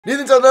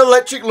Nathan Tella had an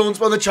electric launch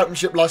by the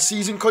championship last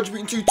season,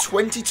 contributing to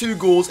 22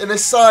 goals in a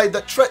side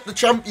that treated the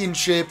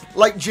championship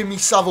like Jimmy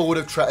Savile would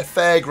have treated a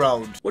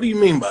fairground. What do you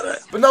mean by that?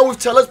 But now with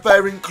Tella's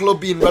parent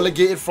club being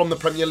relegated from the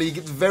Premier League,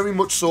 it's very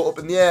much so up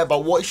in the air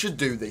about what he should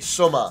do this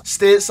summer.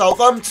 Stay at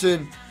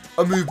Southampton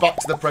and move back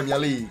to the Premier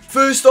League.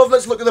 First off,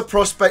 let's look at the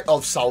prospect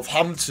of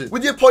Southampton.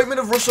 With the appointment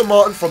of Russell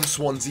Martin from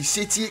Swansea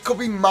City, it could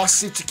be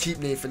massive to keep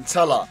Nathan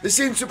Tella. The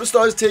same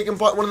superstar has taken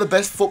part in one of the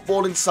best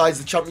footballing sides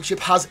the championship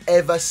has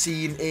ever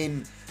seen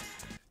in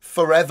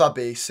forever,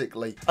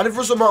 basically. And if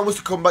Russell Martin was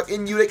to come back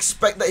in, you'd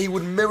expect that he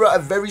would mirror a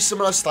very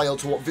similar style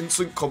to what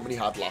Vincent Kompany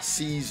had last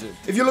season.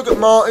 If you look at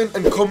Martin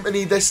and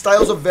Kompany, their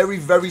styles are very,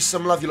 very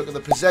similar. If you look at the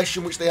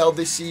possession which they held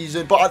this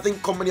season, but I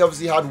think Kompany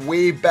obviously had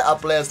way better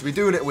players to be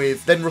doing it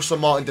with than Russell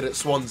Martin did at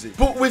Swansea.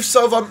 But with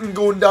Southampton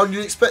going down,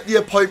 you'd expect the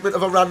appointment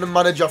of a random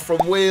manager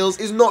from Wales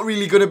is not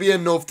really going to be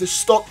enough to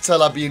stop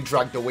Tella being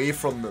dragged away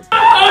from them.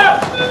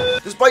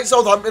 Despite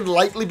Southampton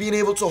likely being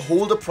able to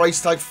hold a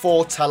price tag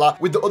for Tella,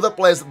 with the other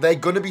players that they're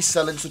going to be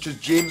selling, such as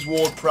James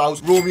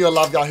Ward-Prowse, Romeo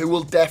Lavia, who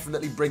will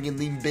definitely bring in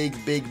the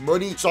big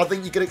money. So I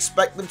think you can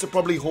expect them to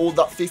probably hold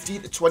that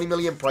 15 to 20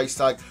 million price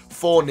tag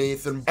for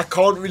Nathan. I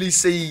can't really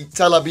see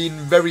Tella being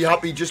very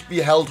happy just be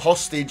held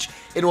hostage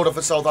in order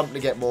for Southampton to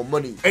get more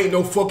money. Ain't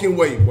no fucking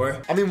way, boy.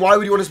 I mean, why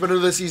would you want to spend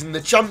another season in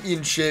the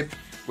championship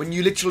when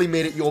you literally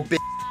made it your big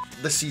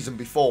the season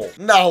before?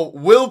 Now,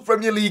 will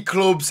Premier League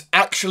clubs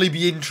actually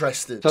be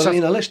interested? So, you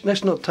know,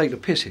 let's not take the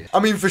piss here. I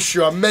mean, for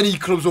sure, many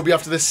clubs will be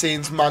after the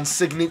Saints man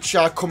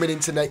signature coming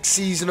into next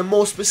season, and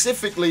more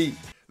specifically,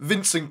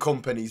 Vincent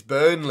Kompany's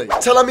Burnley.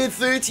 Tella made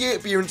 38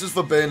 appearances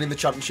for Burnley in the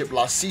championship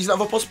last season,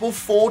 out of a possible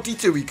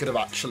 42 he could have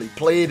actually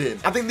played in.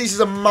 I think this is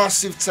a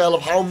massive tell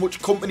of how much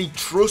Kompany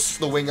trusts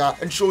the winger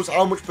and shows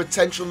how much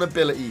potential and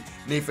ability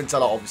Nathan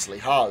Tella obviously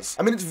has.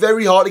 I mean, it's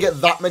very hard to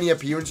get that many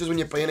appearances when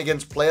you're playing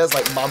against players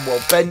like Manuel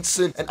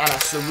Benson and Anna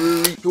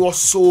Saruri, who are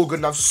so good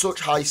and have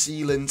such high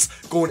ceilings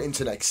going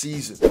into next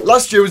season.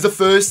 Last year was the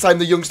first time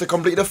the youngster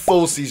completed a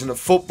full season of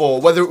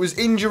football, whether it was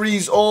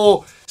injuries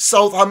or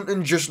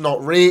Southampton just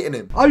not rating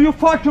him. Are you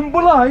fucking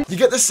blind? You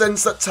get the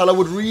sense that Tella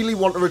would really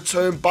want to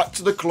return back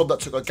to the club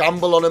that took a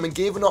gamble on him and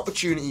gave an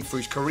opportunity for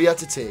his career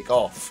to take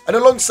off. And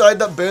alongside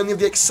that, Burnley have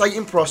the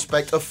exciting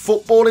prospect of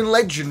footballing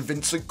legend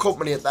Vincent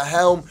Kompany at the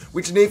helm,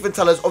 which Nathan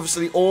Tella's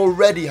obviously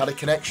already had a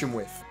connection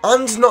with.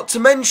 And not to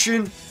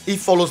mention, he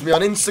follows me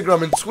on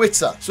Instagram and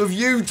Twitter. So if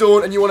you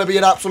don't and you want to be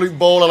an absolute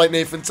baller like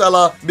Nathan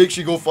Tella, make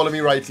sure you go follow me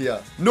right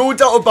here. No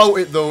doubt about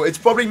it though, it's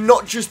probably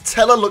not just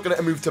Tella looking at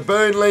a move to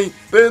Burnley.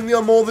 Burnley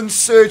are more than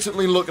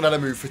certainly looking at a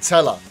move for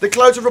Tella. The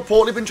Clouds have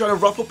reportedly been trying to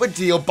wrap up a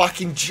deal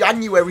back in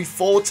January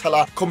for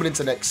Tella coming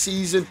into next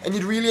season, and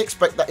you'd really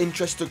expect that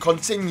interest to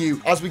continue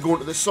as we go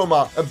into the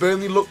summer and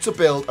Burnley look to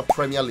build a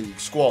Premier League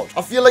squad.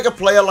 I feel like a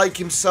player like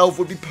himself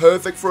would be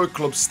perfect for a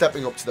club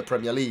stepping up to the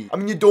Premier League. I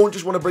mean, you don't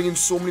just want to bring in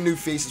so many new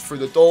faces through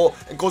the door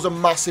and cause a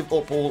massive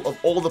uphaul of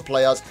all the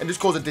players and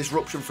just cause a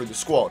disruption through the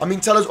squad. I mean,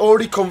 Tella's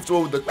already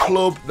comfortable with the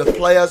club, the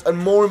players, and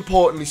more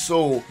importantly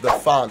so, the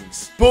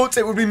fans. But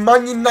it would be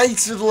Man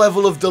United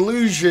level of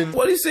delusion.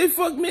 What do you say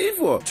fuck me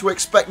for? To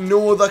expect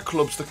no other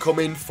clubs to come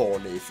in for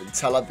Nathan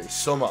Tella this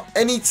summer.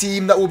 Any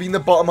team that will be in the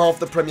bottom half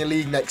of the Premier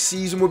League next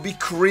season would be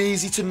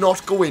crazy to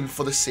not go in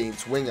for the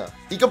Saints winger.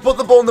 He can put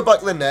the ball in the back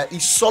of the net,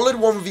 he's solid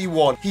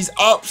 1v1, he's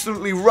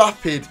absolutely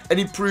rapid, and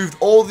he proved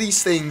all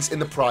these things in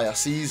the prior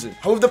season.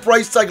 However, the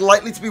price tag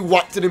likely to be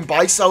whacked at him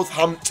by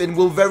Southampton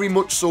will very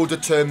much so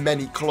deter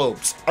many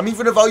clubs. I mean,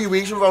 for an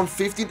evaluation of around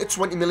 15 to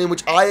 20 million,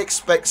 which I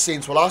expect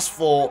Saints will ask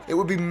for, it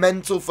would be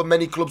mental for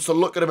many clubs to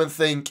look at him and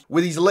think,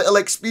 with his little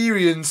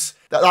experience,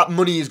 that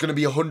money is going to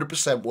be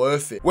 100%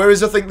 worth it.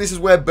 Whereas I think this is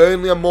where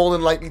Burnley are more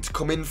than likely to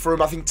come in for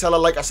him. I think Tella,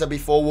 like I said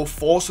before, will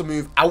force a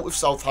move out of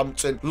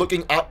Southampton,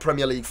 looking at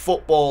Premier League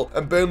football,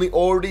 and Burnley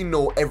already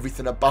know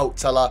everything about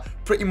Tella,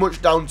 pretty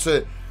much down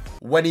to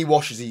when he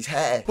washes his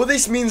hair. But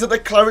this means that the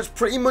Clarets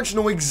pretty much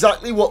know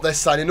exactly what they're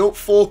signing up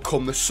for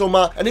come the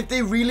summer, and if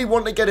they really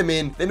want to get him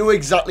in, they know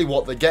exactly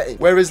what they're getting.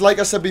 Whereas, like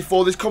I said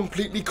before, this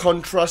completely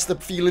contrasts the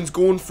feelings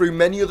going through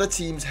many other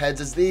teams' heads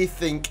as they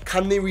think,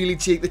 can they really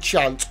take the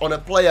chance on a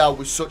player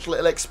with such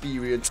little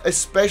experience,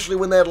 especially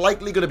when they're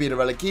likely going to be in a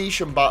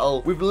relegation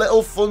battle with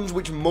little funds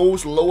which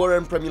most lower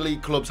end Premier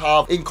League clubs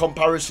have in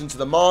comparison to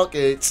the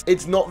market.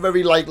 It's not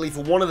very likely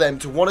for one of them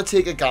to want to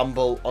take a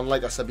gamble on,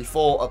 like I said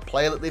before, a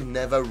player that they've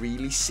never really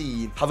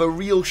seen have a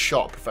real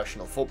shot at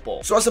professional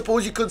football. So I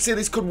suppose you could say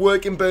this could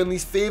work in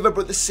Burnley's favour,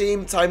 but at the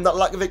same time, that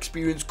lack of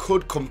experience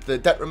could come to the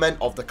detriment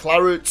of the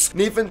Clarets.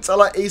 Nathan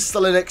Tella is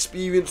still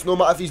inexperienced, no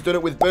matter if he's done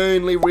it with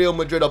Burnley, Real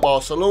Madrid or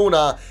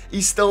Barcelona,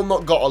 he's still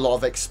not got a lot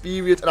of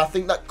experience, and I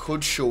think that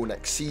could show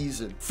next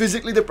season.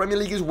 Physically, the Premier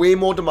League is way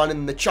more demanding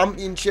than the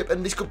Championship,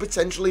 and this could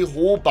potentially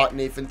hold back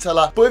Nathan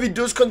Tella, but if he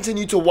does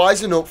continue to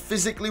wisen up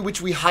physically,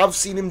 which we have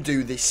seen him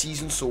do this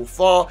season so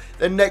far,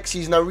 then next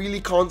season I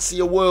really can't see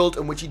a world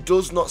in which he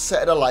does not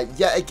set it alight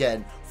yet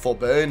again for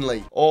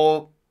Burnley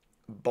or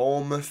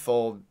Bournemouth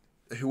or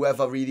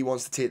whoever really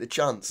wants to take the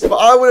chance. But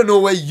I want to know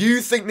where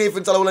you think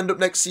Nathan Tella will end up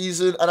next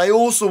season, and I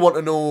also want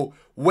to know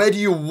where do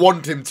you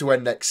want him to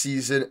end next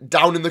season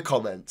down in the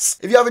comments.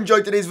 If you have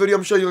enjoyed today's video,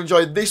 I'm sure you'll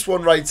enjoy this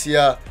one right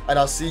here, and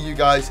I'll see you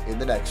guys in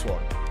the next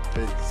one.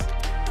 Peace.